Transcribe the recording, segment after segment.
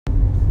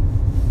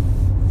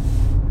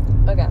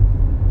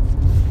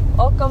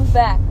Welcome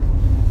back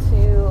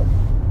to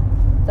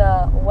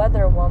The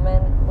Weather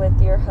Woman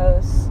with your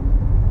host,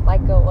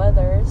 Micah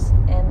Weathers,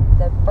 and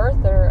the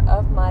birther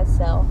of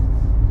myself,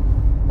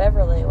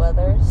 Beverly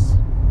Weathers,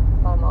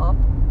 my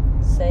mom.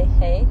 Say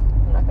hey.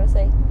 I'm not going to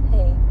say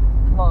hey,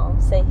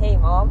 Mom. Say hey,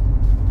 Mom.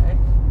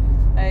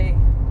 Hey.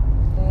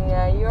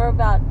 Yeah, you're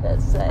about to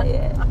say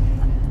it.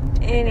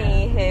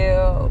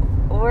 Anywho,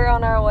 we're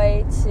on our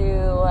way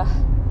to...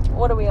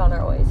 What are we on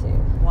our way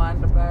to?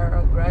 Winder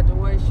Barrow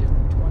graduation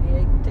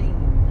 2018.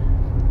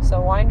 So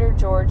Winder,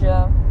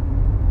 Georgia,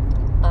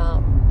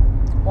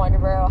 Winder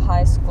Barrow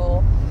High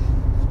School,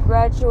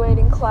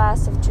 graduating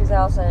class of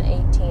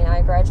 2018.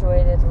 I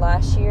graduated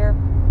last year,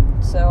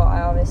 so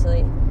I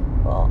obviously,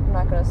 well, I'm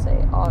not going to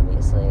say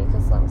obviously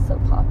because I'm so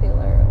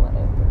popular or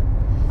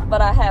whatever,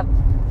 but I have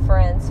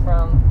friends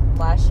from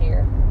last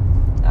year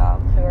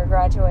who are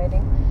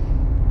graduating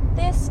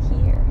this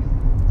year.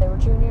 They were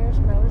juniors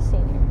when I was a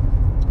senior.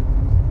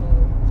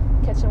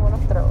 Catching what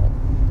I'm throwing.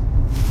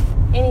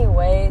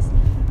 Anyways,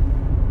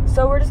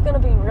 so we're just going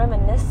to be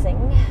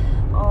reminiscing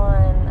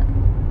on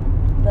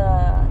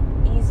the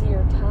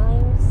easier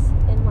times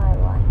in my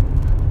life.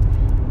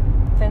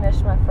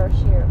 Finished my first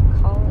year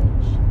of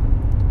college.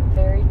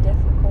 Very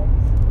difficult.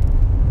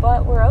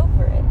 But we're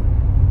over it.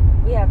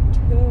 We have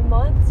 2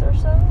 months or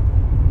so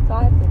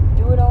I have to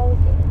do it all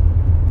again.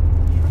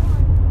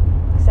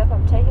 Except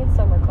I'm taking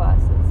summer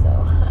classes,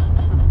 so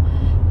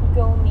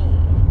go me.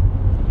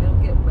 It'll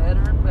get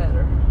better and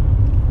better.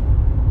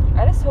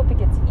 I just hope it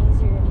gets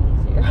easier and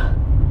easier.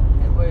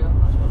 It will.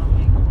 That's what I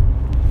mean.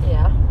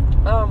 Yeah.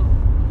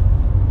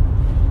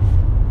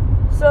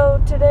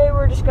 So today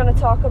we're just going to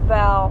talk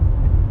about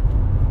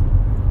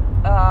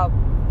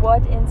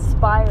what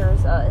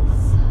inspires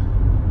us.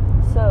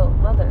 So,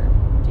 Mother,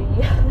 do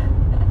you...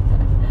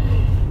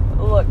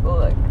 look.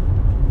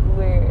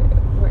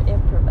 We're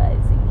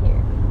improvising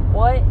here.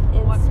 What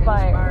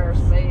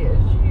inspires me is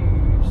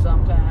you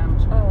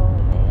sometimes. Oh,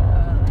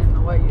 man. And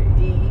the way you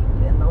eat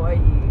and the way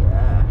you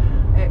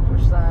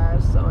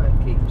exercise, so it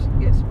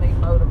gets me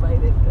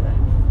motivated to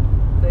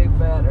do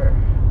better.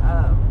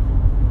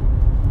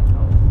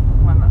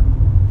 When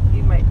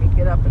you make me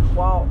get up and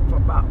walk for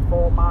about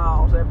 4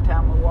 miles every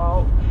time we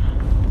walk.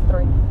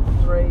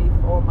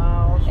 3-4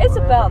 miles. It's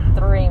whatever. about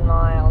 3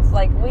 miles.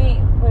 Like we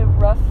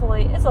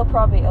roughly, it's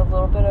probably a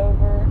little bit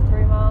over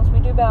 3 miles. We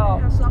do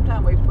about. Yeah,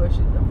 sometimes we push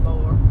it to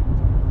 4.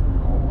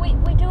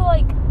 We do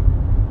like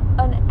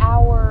an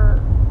hour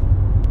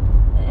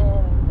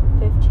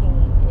and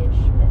 15-ish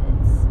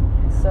minutes.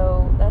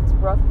 So that's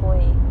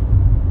roughly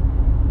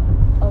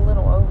a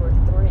little over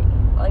 3.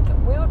 Like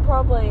we would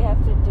probably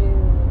have to do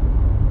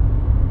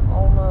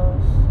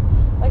almost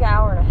like an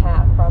hour and a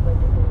half probably to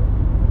do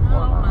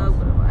 4 miles. I don't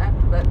know, but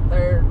after that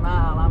 3rd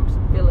mile, I'm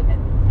feeling it.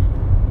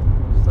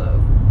 So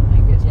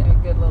it gets me a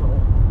good little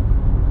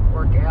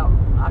workout,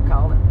 I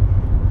call it.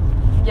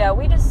 Yeah,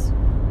 we just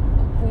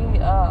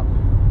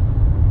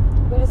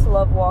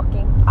love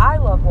walking. I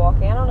love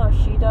walking. I don't know if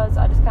she does.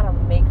 I just kind of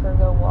make her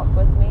go walk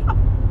with me.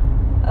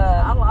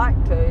 I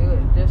like to.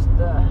 It just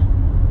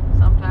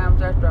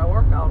sometimes after I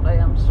work all day,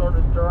 I'm sort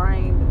of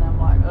drained, and I'm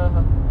like, I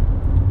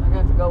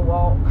got to go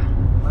walk.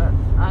 But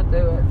I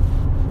do it.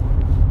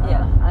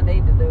 Yeah, I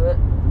need to do it.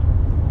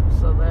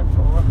 So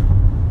therefore,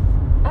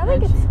 I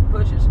think she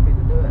pushes me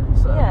to do it.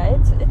 So yeah,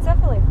 it's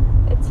definitely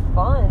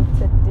fun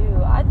to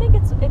do. I think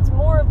it's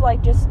more of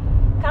like just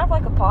kind of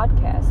like a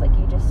podcast. Like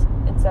you just,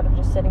 instead of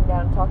just sitting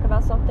down and talking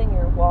about something,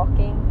 you're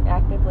walking,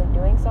 actively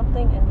doing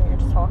something, and you're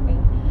just talking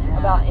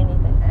about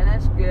anything. And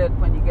it's good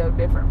when you go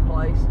different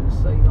places,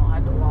 so you don't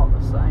have to walk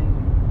the same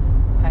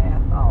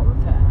path all the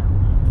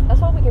time.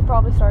 That's what we could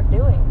probably start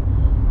doing.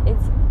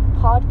 It's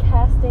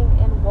podcasting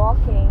and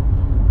walking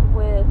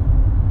with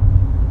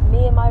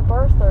me and my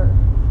birther.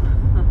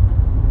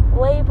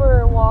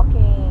 Labor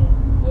walking.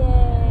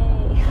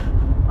 Yay.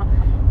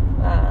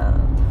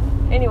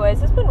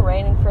 Anyways, it's been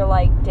raining for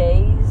like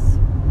days,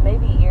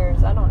 maybe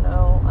years. I don't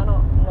know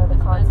the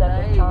concept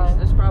of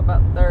time. It's probably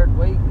about the 3rd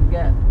week. We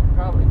got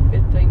probably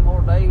 15 more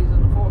days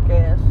in the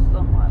forecast,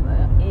 something like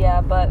that.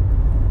 Yeah, but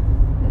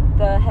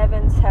the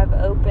heavens have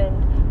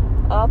opened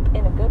up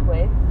in a good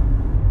way.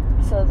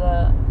 So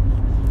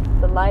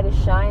the light is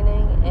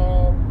shining,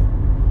 and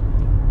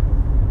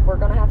we're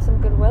going to have some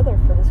good weather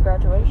for this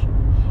graduation.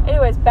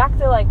 Anyways, back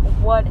to like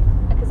what,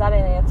 because I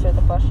didn't answer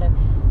the question.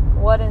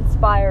 What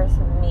inspires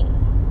me?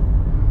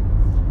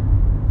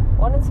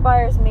 What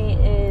inspires me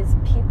is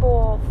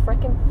people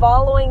freaking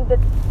following the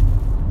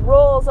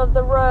rules of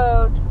the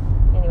road.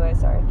 Anyway,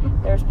 sorry.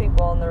 There's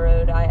people on the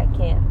road. I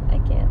can't.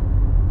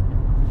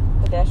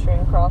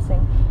 Pedestrian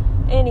crossing.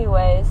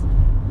 Anyways,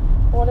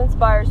 what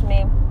inspires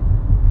me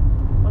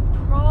would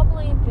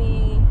probably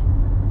be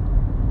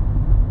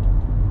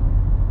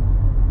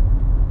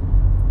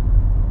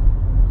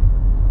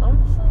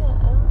honestly,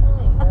 I don't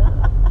really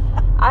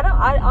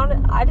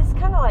know. I just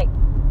kind of like,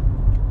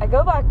 I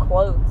go by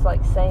quotes,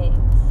 like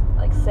sayings.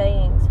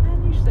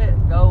 Man, you set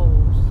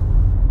goals.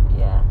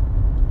 Yeah.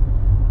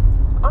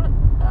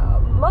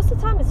 Most of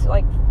the time it's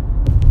like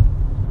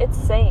it's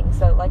sayings,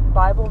 so like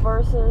Bible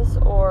verses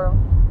or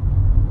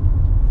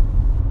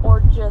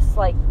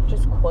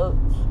just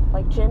quotes.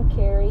 Like Jim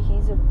Carrey,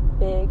 he's a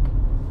big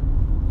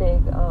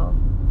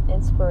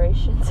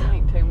inspiration. I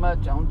ain't too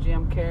much on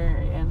Jim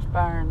Carrey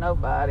inspiring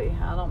nobody.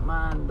 I don't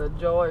mind the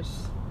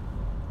Joyce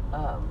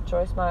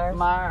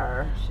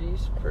Meyer.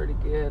 She's pretty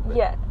good. But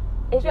yeah.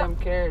 Jim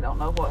Carrey don't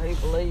know what he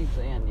believes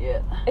in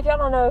yet. If y'all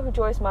don't know who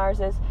Joyce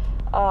Myers is,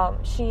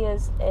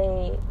 she's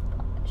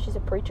a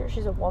preacher.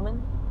 She's a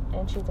woman,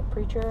 and she's a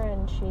preacher,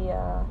 and she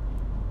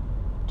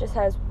just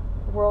has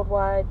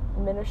worldwide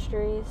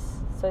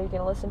ministries. So you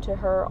can listen to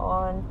her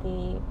on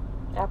the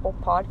Apple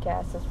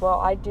Podcasts as well.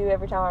 I do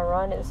every time I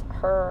run. Is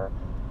her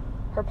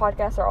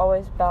podcasts are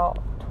always about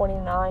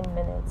 29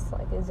 minutes,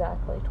 like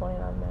exactly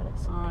 29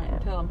 minutes. All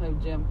right, tell them who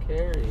Jim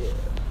Carrey is.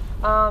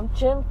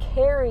 Jim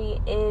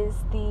Carrey is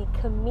the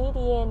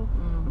comedian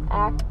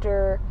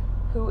actor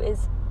who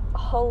is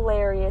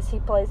hilarious. He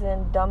plays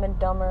in Dumb and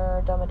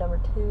Dumber 2.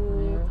 Yeah,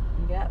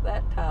 you got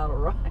that title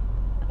right.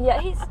 Yeah,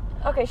 he's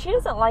okay. She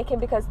doesn't like him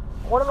because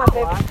one of my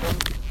favorite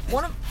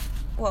one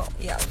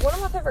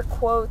of my favorite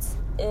quotes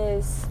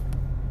is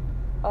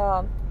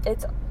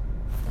it's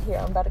here.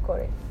 I'm about to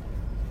quote it.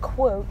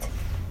 Quote: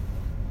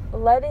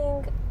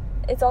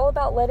 It's all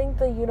about letting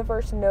the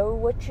universe know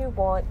what you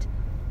want,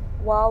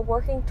 while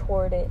working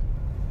toward it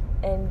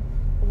and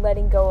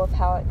letting go of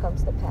how it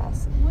comes to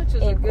pass. Which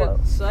is a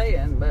good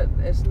saying, but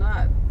it's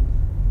not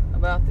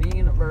about the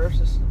universe.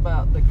 It's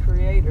about the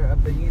creator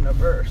of the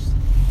universe.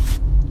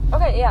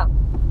 Okay, yeah.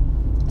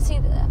 See,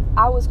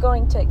 I was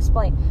going to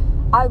explain.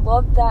 I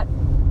love that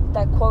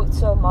quote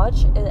so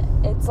much.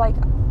 It's like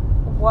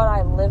what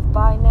I live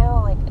by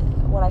now, like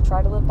what I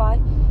try to live by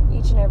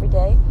each and every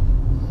day.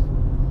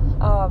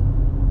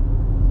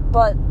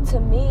 But to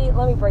me,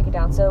 let me break it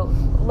down. So,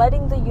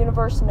 letting the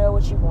universe know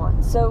what you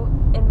want. So,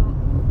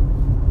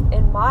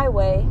 in my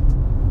way,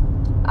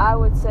 I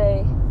would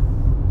say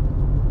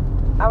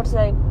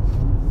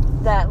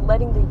that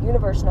letting the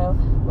universe know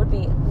would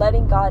be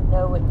letting God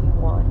know what you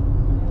want.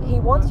 He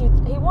wants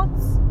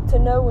to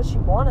know what you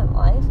want in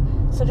life.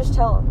 So just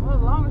tell him. Well,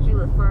 as long as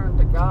you're referring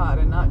to God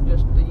and not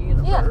just the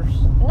universe.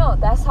 Yeah. No,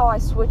 that's how I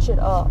switch it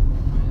up.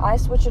 I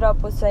switch it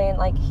up with saying,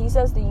 like, he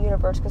says the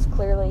universe because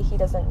clearly he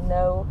doesn't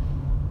know.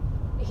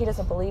 He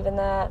doesn't believe in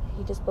that.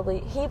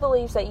 He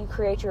believes that you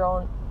create your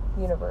own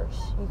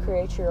universe. You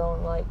create your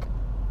own, like,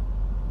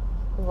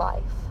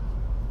 life.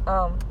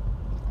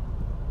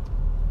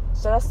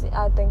 So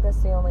I think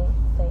that's the only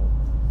thing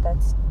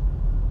that's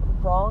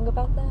wrong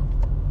about that.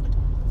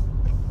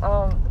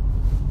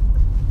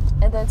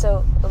 And then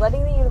so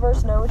letting the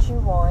universe know what you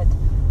want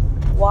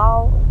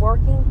while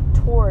working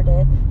toward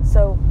it.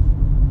 So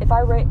if I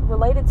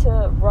relate it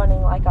to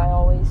running like I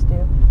always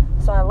do,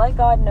 so I let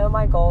God know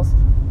my goals.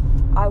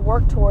 I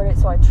work toward it,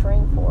 so I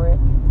train for it,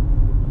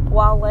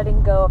 while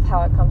letting go of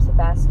how it comes to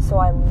pass. So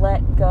I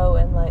let go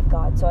and let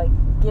God. So I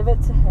give it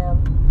to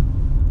Him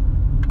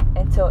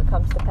until it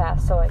comes to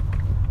pass. So it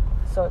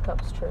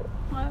comes true.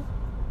 Well,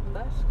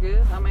 that's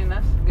good. I mean,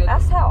 that's good.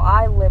 That's how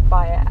I live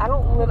by it. I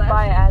don't live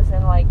by it as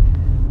in like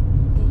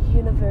the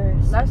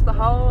universe. That's the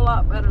whole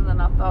lot better than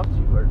I thought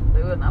you were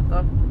doing. I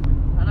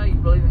know you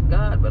believe in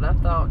God, but I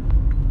thought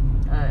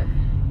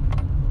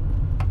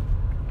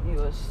you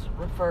was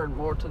referring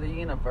more to the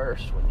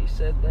universe when you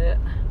said that.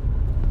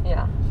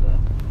 Yeah.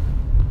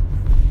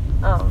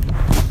 So.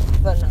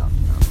 But no.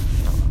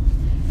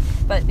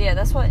 But yeah,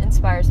 that's what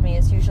inspires me.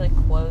 Is usually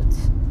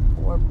quotes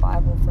or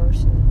Bible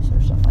verses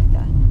or stuff like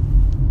that.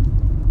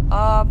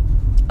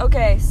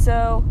 Okay,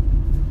 so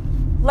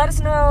let us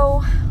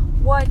know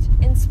what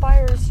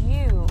inspires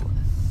you.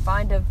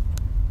 Find a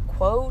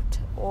quote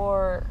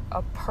or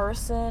a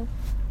person,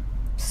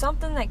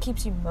 something that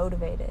keeps you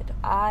motivated.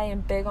 I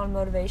am big on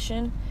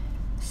motivation.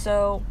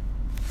 So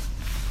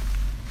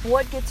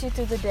what gets you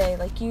through the day?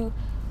 Like you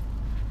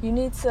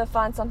need to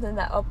find something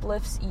that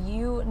uplifts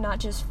you, not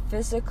just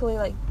physically,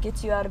 like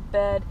gets you out of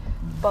bed,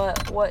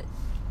 but what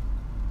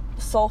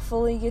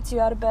soulfully gets you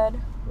out of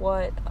bed,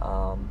 what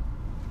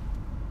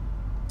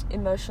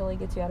emotionally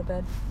gets you out of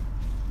bed.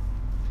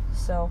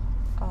 So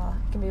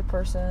it can be a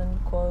person,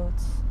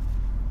 quotes,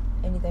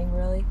 anything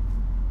really.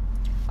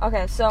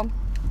 Okay, so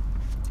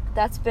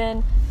that's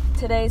been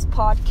today's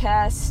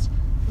podcast.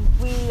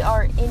 We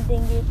are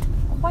ending it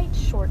quite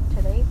short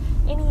today.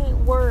 Any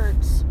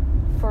words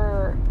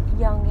for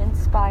young,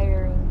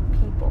 inspiring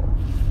people?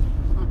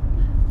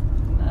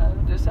 No,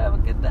 just have a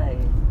good day.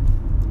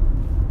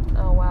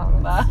 Oh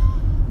wow,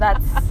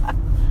 that's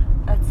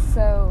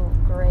so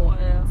great.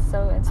 Well,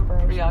 so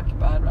inspirational. I'm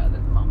preoccupied right at the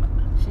moment.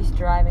 She's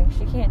driving.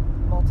 She can't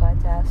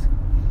multitask.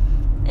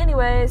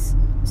 Anyways,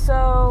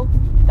 so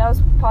that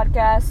was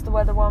podcast The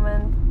Weather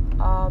Woman.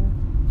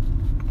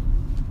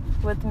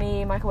 With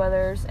me, Mike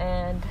Weathers,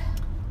 and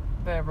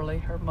Beverly,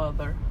 her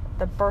mother.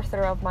 The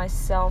birther of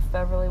myself,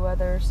 Beverly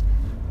Weathers.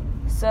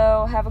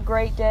 So have a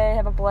great day,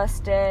 have a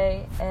blessed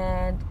day,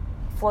 and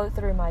float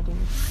through, my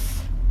dudes.